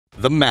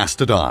The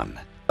mastodon,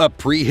 a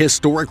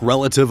prehistoric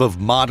relative of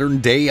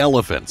modern-day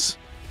elephants.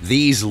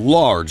 These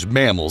large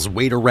mammals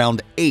weighed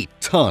around 8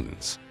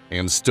 tons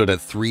and stood at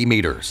 3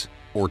 meters,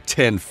 or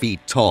 10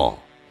 feet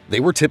tall. They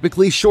were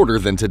typically shorter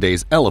than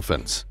today's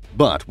elephants,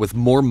 but with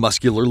more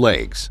muscular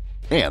legs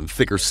and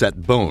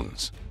thicker-set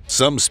bones.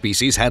 Some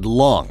species had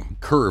long,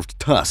 curved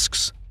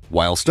tusks,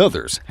 whilst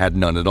others had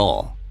none at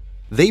all.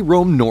 They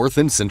roamed North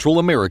and Central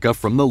America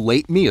from the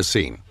Late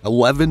Miocene,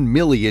 11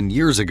 million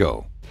years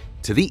ago,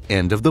 to the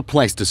end of the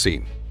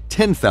Pleistocene,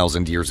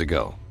 10,000 years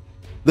ago.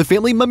 The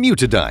family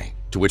Mammutidae,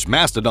 to which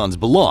mastodons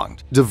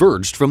belonged,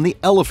 diverged from the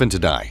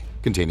Elephantidae,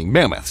 containing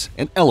mammoths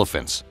and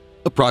elephants,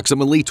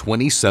 approximately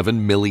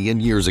 27 million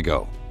years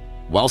ago.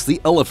 Whilst the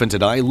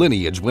Elephantidae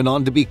lineage went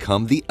on to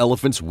become the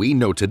elephants we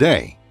know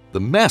today, the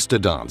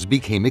mastodons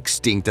became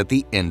extinct at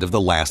the end of the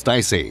last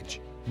ice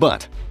age.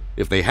 But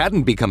if they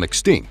hadn't become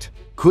extinct,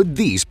 could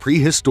these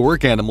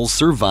prehistoric animals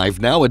survive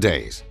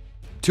nowadays?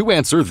 To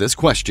answer this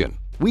question,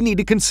 we need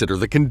to consider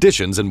the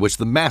conditions in which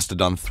the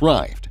mastodon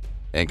thrived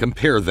and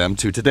compare them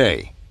to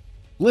today.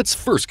 Let's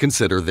first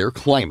consider their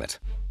climate.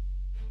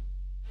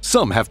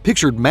 Some have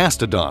pictured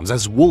mastodons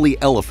as woolly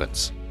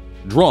elephants.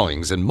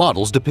 Drawings and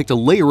models depict a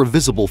layer of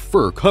visible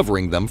fur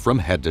covering them from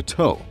head to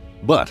toe,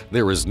 but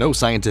there is no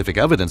scientific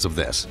evidence of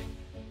this.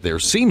 There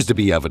seems to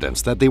be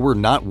evidence that they were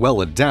not well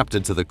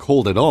adapted to the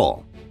cold at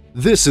all.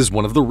 This is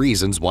one of the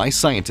reasons why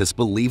scientists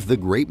believe the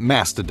great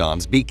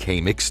mastodons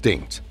became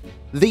extinct.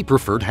 They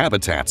preferred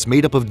habitats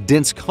made up of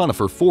dense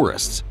conifer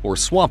forests or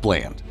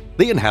swampland.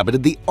 They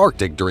inhabited the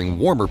Arctic during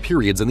warmer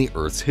periods in the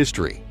Earth's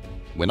history,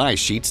 when ice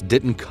sheets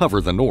didn't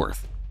cover the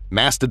North.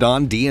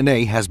 Mastodon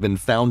DNA has been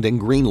found in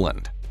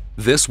Greenland.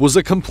 This was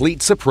a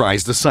complete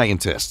surprise to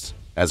scientists,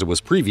 as it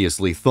was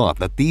previously thought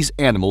that these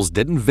animals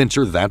didn't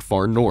venture that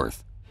far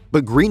north.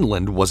 But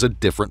Greenland was a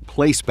different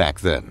place back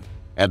then.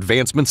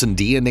 Advancements in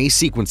DNA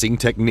sequencing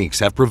techniques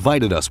have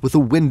provided us with a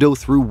window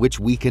through which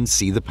we can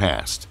see the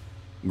past.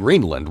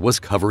 Greenland was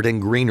covered in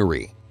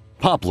greenery.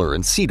 Poplar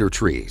and cedar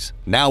trees,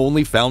 now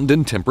only found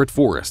in temperate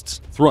forests,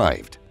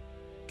 thrived.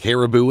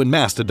 Caribou and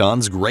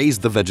mastodons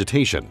grazed the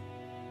vegetation.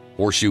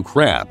 Horseshoe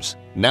crabs,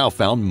 now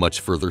found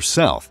much further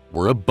south,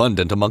 were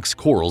abundant amongst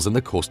corals in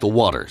the coastal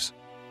waters.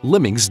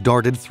 Lemmings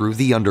darted through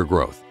the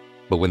undergrowth.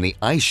 But when the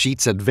ice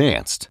sheets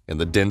advanced and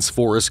the dense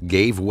forest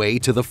gave way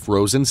to the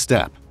frozen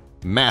steppe,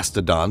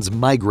 mastodons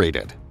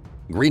migrated.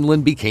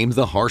 Greenland became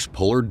the harsh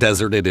polar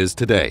desert it is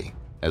today,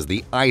 as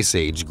the Ice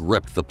Age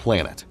gripped the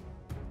planet.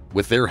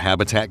 With their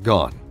habitat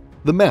gone,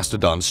 the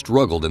mastodons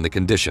struggled in the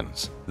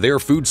conditions. Their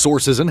food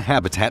sources and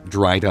habitat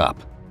dried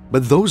up.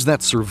 But those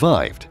that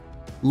survived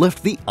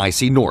left the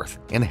icy north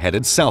and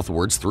headed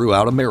southwards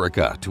throughout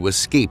America to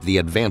escape the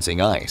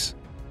advancing ice.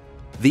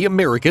 The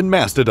American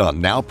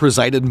mastodon now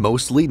presided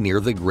mostly near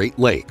the Great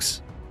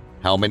Lakes.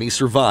 How many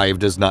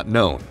survived is not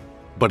known,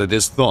 but it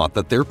is thought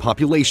that their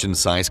population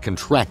size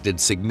contracted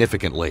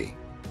significantly.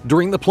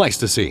 During the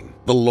Pleistocene,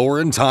 the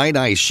Laurentide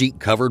ice sheet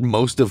covered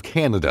most of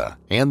Canada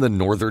and the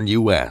northern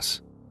U.S.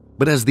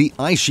 But as the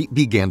ice sheet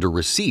began to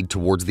recede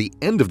towards the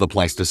end of the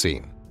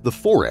Pleistocene, the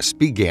forests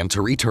began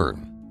to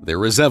return.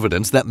 There is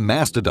evidence that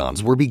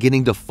mastodons were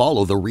beginning to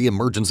follow the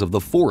reemergence of the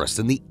forests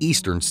in the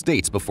eastern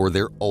states before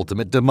their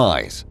ultimate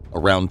demise,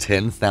 around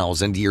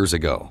 10,000 years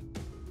ago.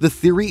 The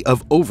theory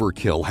of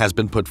overkill has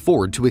been put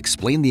forward to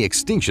explain the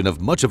extinction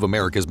of much of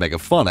America's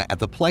megafauna at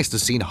the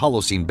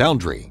Pleistocene-Holocene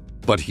boundary.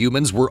 But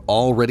humans were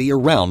already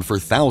around for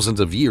thousands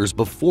of years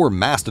before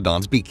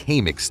mastodons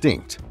became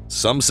extinct.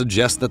 Some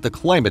suggest that the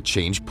climate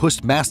change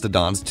pushed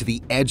mastodons to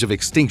the edge of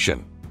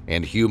extinction,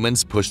 and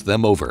humans pushed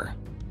them over.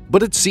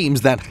 But it seems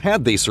that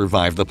had they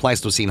survived the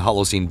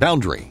Pleistocene-Holocene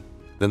boundary,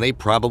 then they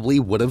probably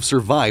would have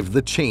survived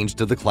the change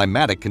to the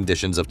climatic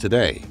conditions of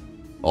today.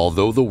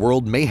 Although the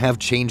world may have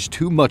changed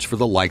too much for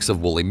the likes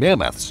of woolly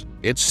mammoths,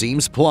 it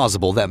seems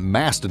plausible that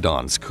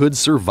mastodons could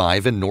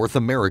survive in North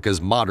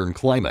America's modern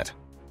climate.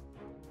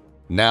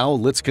 Now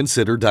let's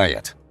consider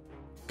diet.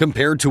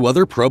 Compared to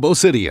other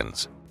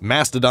proboscideans,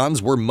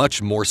 mastodons were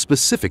much more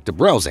specific to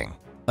browsing.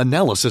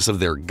 Analysis of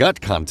their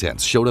gut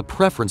contents showed a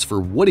preference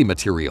for woody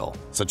material,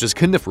 such as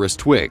coniferous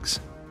twigs.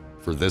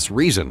 For this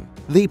reason,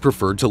 they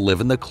preferred to live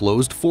in the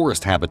closed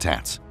forest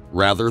habitats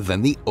rather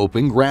than the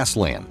open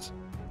grasslands.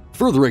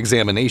 Further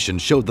examination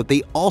showed that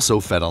they also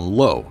fed on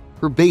low,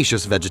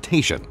 herbaceous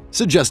vegetation,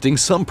 suggesting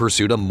some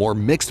pursued a more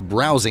mixed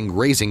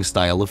browsing-grazing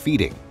style of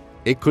feeding.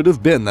 It could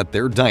have been that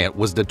their diet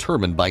was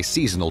determined by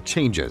seasonal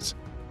changes.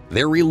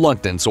 Their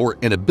reluctance or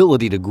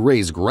inability to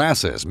graze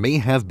grasses may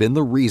have been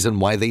the reason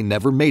why they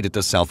never made it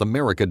to South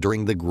America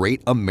during the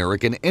Great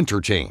American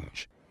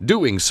Interchange.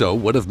 Doing so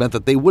would have meant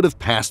that they would have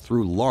passed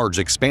through large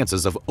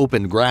expanses of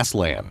open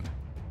grassland.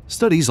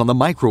 Studies on the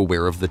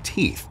microwear of the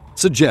teeth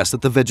suggest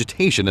that the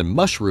vegetation and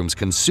mushrooms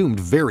consumed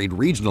varied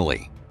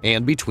regionally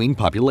and between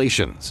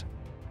populations.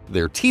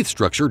 Their teeth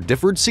structure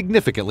differed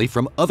significantly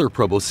from other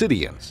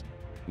proboscideans,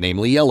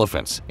 namely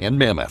elephants and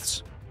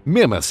mammoths.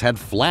 Mammoths had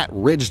flat,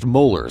 ridged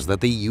molars that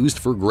they used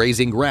for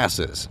grazing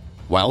grasses,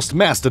 whilst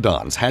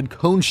mastodons had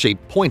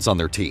cone-shaped points on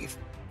their teeth.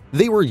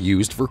 They were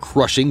used for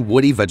crushing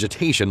woody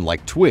vegetation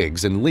like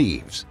twigs and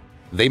leaves.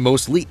 They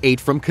mostly ate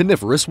from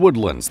coniferous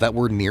woodlands that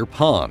were near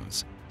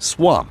ponds,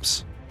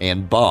 swamps,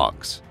 and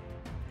bogs.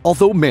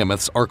 Although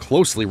mammoths are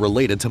closely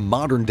related to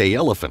modern-day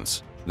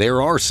elephants,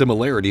 there are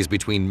similarities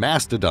between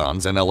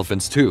mastodons and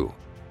elephants too.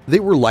 They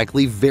were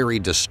likely very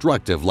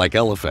destructive like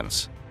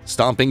elephants,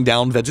 stomping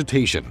down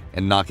vegetation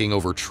and knocking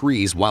over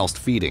trees whilst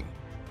feeding.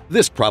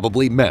 This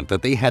probably meant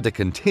that they had to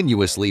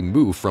continuously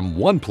move from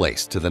one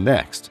place to the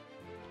next.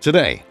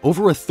 Today,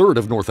 over a third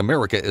of North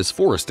America is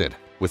forested,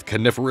 with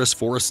coniferous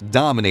forests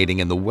dominating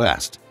in the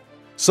west.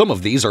 Some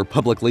of these are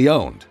publicly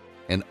owned,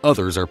 and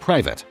others are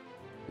private.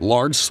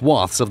 Large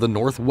swaths of the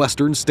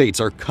northwestern states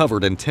are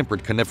covered in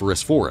temperate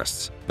coniferous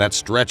forests that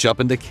stretch up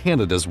into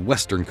Canada's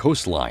western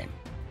coastline.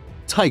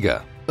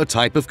 Taiga, a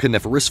type of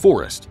coniferous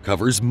forest,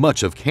 covers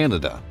much of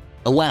Canada,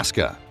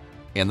 Alaska,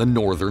 and the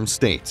northern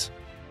states.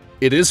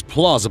 It is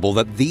plausible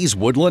that these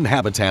woodland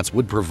habitats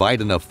would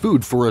provide enough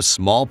food for a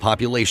small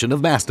population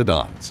of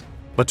mastodons.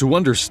 But to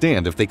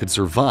understand if they could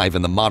survive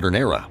in the modern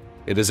era,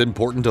 it is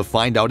important to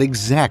find out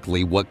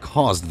exactly what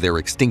caused their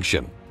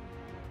extinction.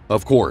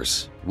 Of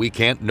course, we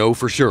can't know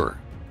for sure.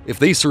 If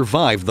they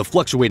survived the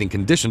fluctuating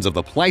conditions of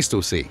the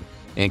Pleistocene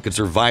and could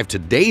survive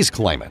today's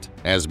climate,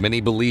 as many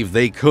believe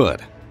they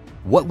could,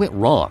 what went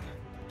wrong?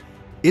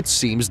 It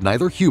seems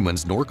neither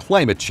humans nor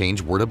climate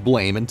change were to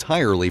blame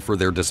entirely for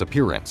their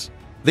disappearance.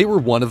 They were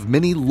one of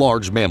many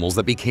large mammals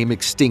that became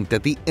extinct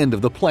at the end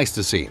of the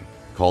Pleistocene,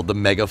 called the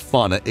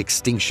megafauna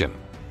extinction.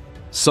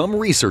 Some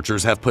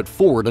researchers have put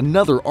forward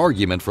another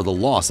argument for the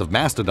loss of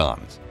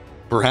mastodons.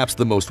 Perhaps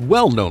the most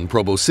well-known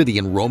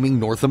proboscidean roaming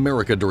North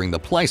America during the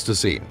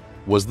Pleistocene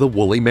was the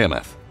woolly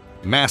mammoth.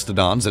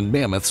 Mastodons and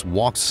mammoths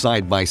walked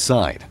side by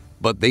side,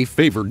 but they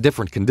favored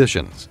different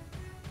conditions.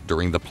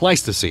 During the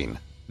Pleistocene,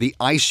 the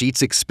ice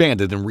sheets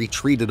expanded and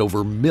retreated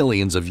over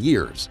millions of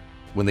years.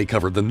 When they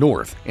covered the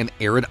north and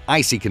arid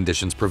icy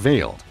conditions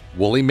prevailed,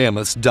 woolly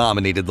mammoths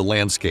dominated the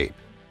landscape.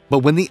 But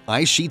when the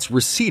ice sheets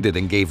receded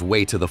and gave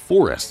way to the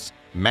forests,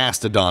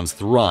 mastodons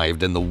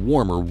thrived in the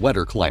warmer,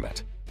 wetter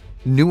climate.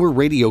 Newer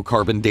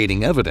radiocarbon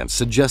dating evidence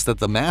suggests that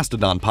the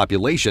mastodon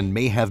population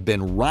may have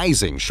been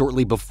rising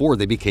shortly before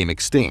they became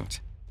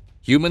extinct.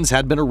 Humans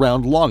had been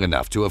around long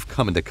enough to have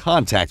come into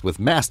contact with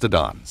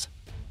mastodons.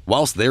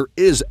 Whilst there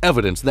is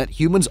evidence that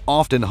humans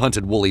often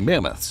hunted woolly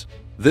mammoths,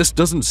 this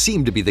doesn't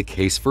seem to be the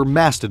case for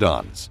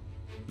mastodons.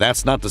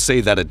 That's not to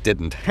say that it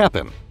didn't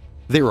happen.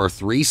 There are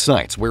 3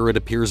 sites where it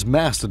appears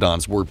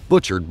mastodons were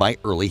butchered by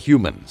early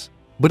humans,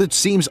 but it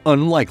seems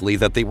unlikely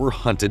that they were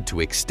hunted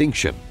to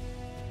extinction.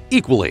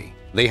 Equally,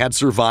 they had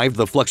survived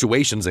the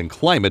fluctuations in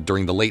climate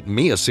during the Late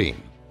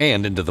Miocene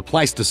and into the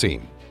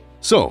Pleistocene,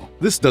 so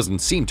this doesn't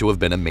seem to have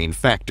been a main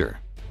factor.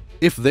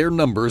 If their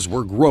numbers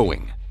were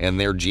growing and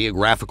their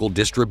geographical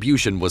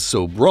distribution was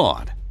so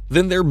broad,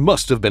 then there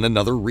must have been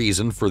another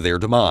reason for their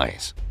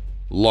demise.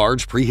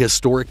 Large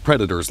prehistoric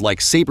predators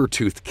like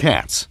saber-toothed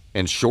cats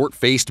and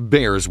short-faced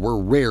bears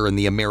were rare in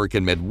the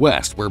American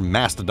Midwest where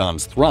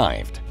mastodons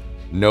thrived.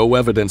 No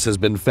evidence has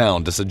been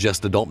found to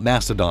suggest adult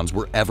mastodons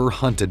were ever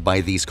hunted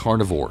by these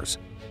carnivores.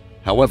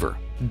 However,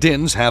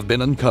 dens have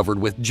been uncovered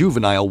with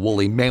juvenile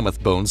woolly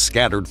mammoth bones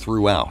scattered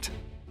throughout.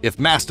 If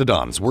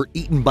mastodons were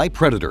eaten by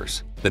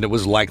predators, then it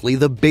was likely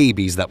the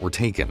babies that were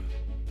taken.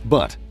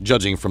 But,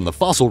 judging from the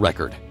fossil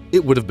record,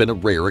 it would have been a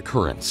rare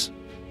occurrence.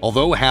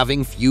 Although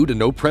having few to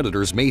no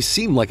predators may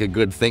seem like a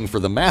good thing for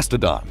the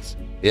mastodons,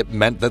 it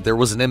meant that there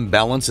was an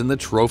imbalance in the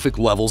trophic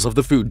levels of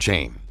the food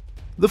chain.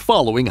 The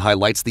following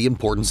highlights the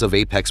importance of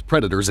apex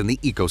predators in the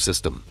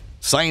ecosystem.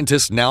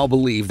 Scientists now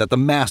believe that the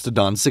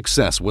mastodon's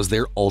success was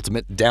their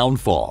ultimate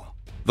downfall.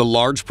 The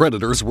large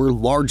predators were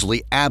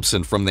largely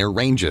absent from their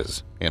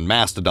ranges, and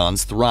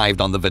mastodons thrived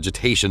on the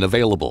vegetation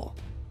available.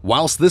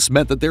 Whilst this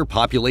meant that their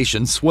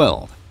population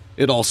swelled,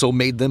 it also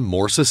made them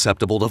more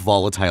susceptible to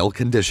volatile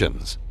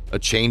conditions. A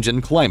change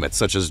in climate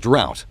such as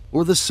drought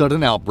or the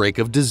sudden outbreak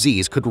of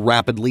disease could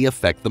rapidly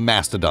affect the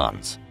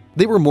mastodons.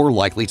 They were more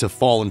likely to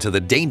fall into the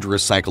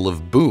dangerous cycle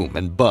of boom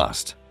and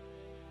bust.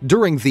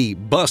 During the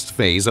bust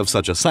phase of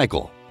such a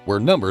cycle, where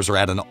numbers are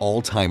at an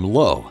all-time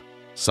low,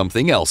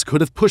 something else could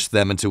have pushed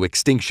them into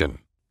extinction.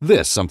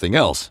 This something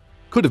else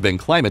could have been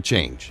climate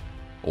change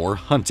or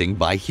hunting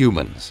by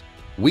humans.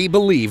 We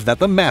believe that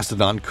the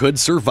mastodon could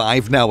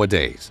survive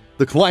nowadays.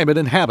 The climate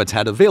and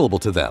habitat available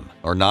to them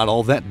are not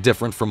all that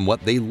different from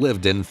what they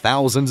lived in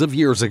thousands of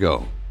years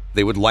ago.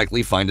 They would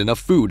likely find enough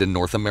food in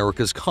North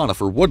America's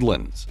conifer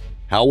woodlands.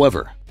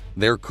 However,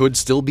 there could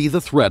still be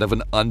the threat of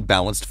an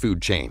unbalanced food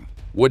chain.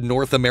 Would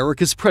North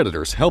America's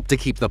predators help to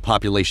keep the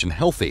population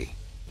healthy?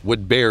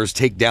 Would bears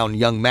take down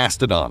young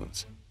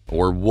mastodons?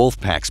 Or wolf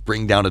packs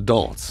bring down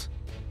adults?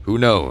 Who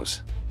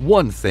knows?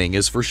 One thing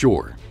is for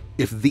sure.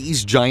 If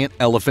these giant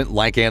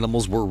elephant-like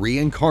animals were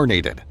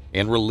reincarnated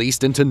and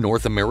released into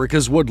North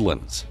America's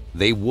woodlands,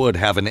 they would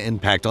have an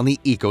impact on the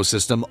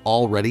ecosystem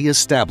already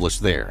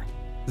established there.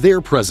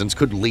 Their presence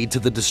could lead to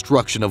the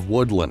destruction of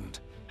woodland.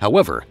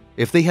 However,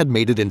 if they had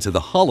made it into the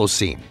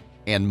Holocene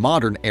and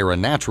modern era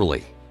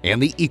naturally,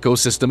 and the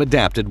ecosystem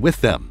adapted with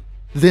them,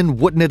 then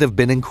wouldn't it have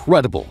been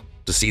incredible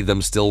to see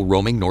them still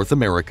roaming North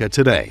America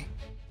today?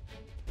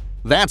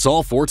 That's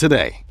all for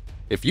today.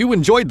 If you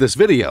enjoyed this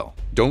video,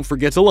 don't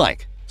forget to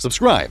like,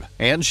 subscribe,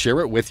 and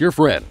share it with your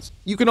friends.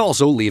 You can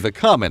also leave a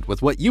comment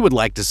with what you would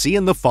like to see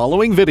in the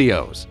following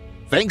videos.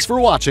 Thanks for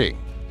watching.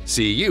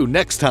 See you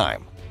next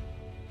time.